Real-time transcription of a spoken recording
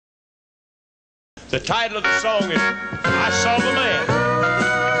The title of the song is I Saw the Man.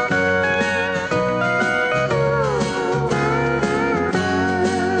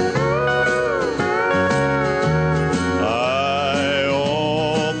 I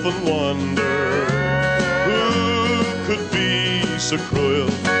often wonder who could be so cruel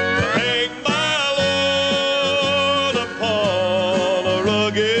to hang my Lord upon a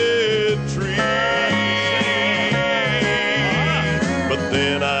rugged tree. But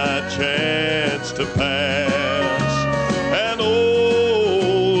then I chanced to pass an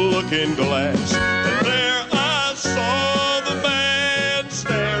old looking glass, and there I saw the man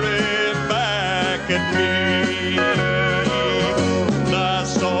staring back at me. And I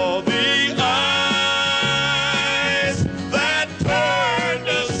saw the eyes that turned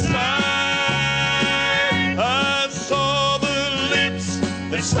aside. I saw the lips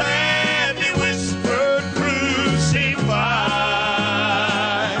that sadly whispered crucify.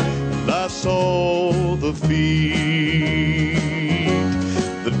 And I saw the feet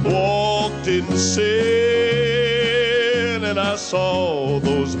that walked in sin, and I saw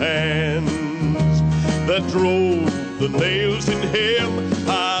those hands that drove the nails in him.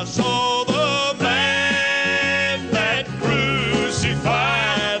 I saw the man that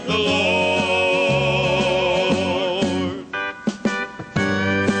crucified the Lord.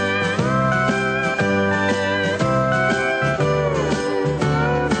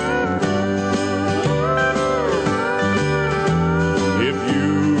 If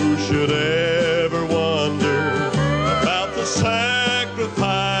you should ever wonder about the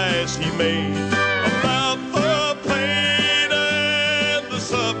sacrifice he made, about the pain and the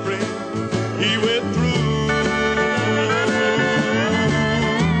suffering he went through,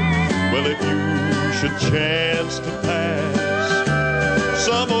 well, if you should chance to pass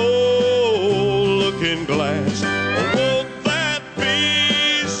some old looking glass, won't that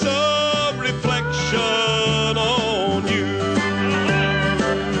be some reflection on you?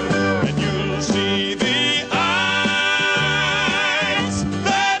 And you'll see the eyes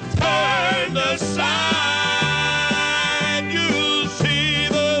that turned aside. You'll see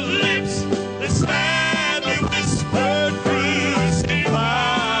the lips that sadly whispered crucify.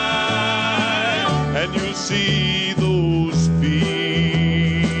 And you'll see those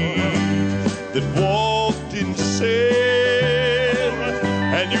feet that walked in sin.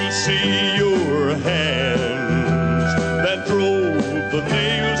 And you'll see your hands that drove the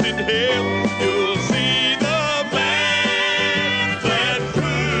nails in him. You'll see the man that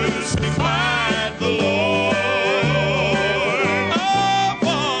crucified the Lord. I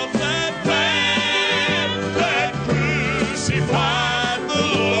want that man that crucified the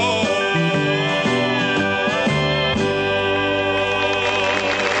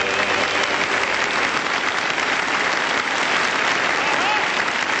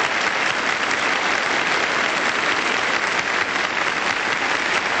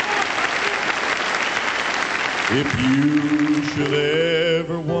If you should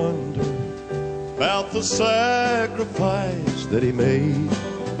ever wonder about the sacrifice that he made,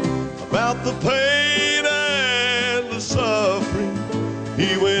 about the pain and the suffering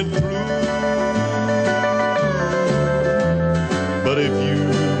he went through, but if you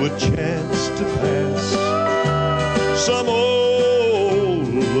would chance to pass some old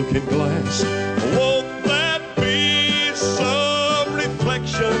looking glass, won't that be some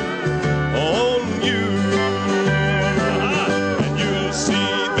reflection on you? And you'll see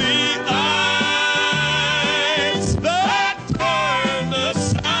the eyes that turn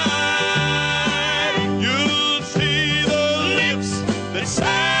aside. You'll see the lips that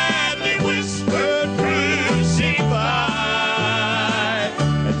sadly whispered crucify.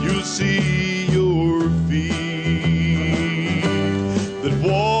 And you'll see your feet that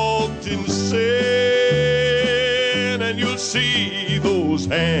walked in sin. And you'll see those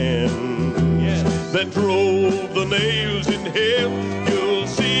hands that drove the nails in him.